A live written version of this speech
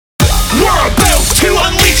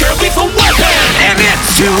your lethal weapon. And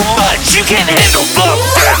it's too much, you can't handle the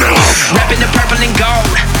venom. Rapping the purple and gold,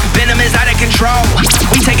 venom is out of control.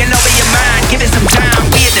 We taking over your mind, give it some time,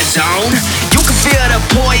 we in the zone. You can feel the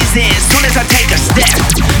poison soon as I take a step.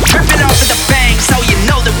 Tripping off of the bang so you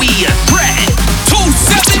know that we a threat.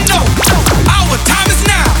 270, our time is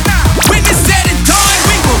now. When it's said and done,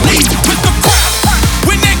 we will leave with the crowd.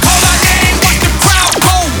 When they call our name, watch the crowd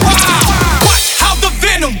go wild. Watch how the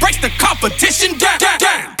venom breaks the competition down.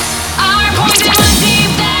 Our poison runs deep,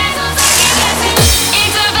 there's no second guessing.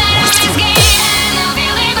 It's a venomous game, and they'll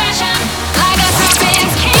feel the aggression. Like a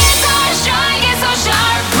serpent's king, so strong, it's so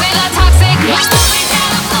sharp. With a toxic love, we tear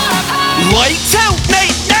the floor apart. Lights out,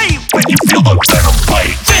 night, night. When you feel the venom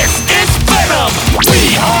bite, this is Venom.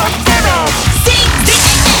 We are Venom.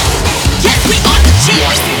 Yes, we are the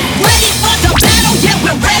cheers. Ready for the battle, yeah,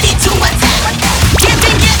 we're ready to attack.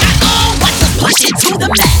 Giving it our all, watch us push it to the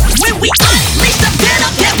max. When we unleash the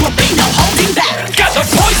venom, there will be no holding back. Got the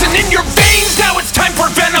poison in your veins, now it's time for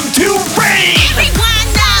Venom to reign. Everyone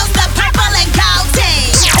knows the purple and gold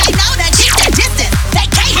team. They know to keep their distance, they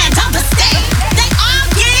can't handle the sting. They all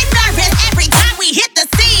get nervous every time we hit the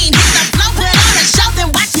scene. Hit the flow, put on a show,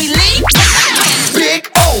 then watch me leave. Big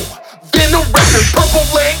O, Venom record, purple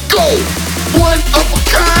and gold. One of a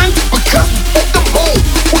kind, because of the mold.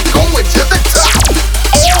 We're going to the top,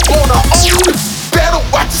 all on our own. Better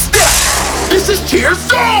watch your step, this is Cheer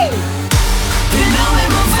Zone. You know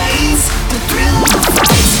in my veins, the thrill of the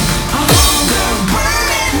fight. I'm hunger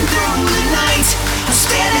burning through the night. I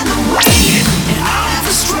stand in the way, and I'll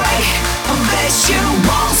never stray. I bet you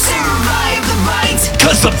won't survive the bite.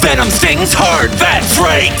 Cause the venom stings hard, that's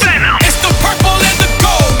right. Venom. It's the purple and the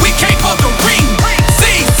gold, we came for the ring.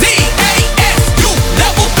 CCASU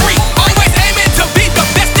level 3, always aiming to be the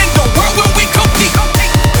best in the world when we compete.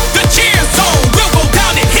 The Cheer Zone will go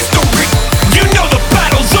down in history. You know the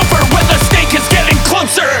battle's over when the snake is getting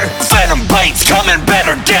closer. Venom bites coming,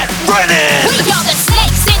 better get ready. We are the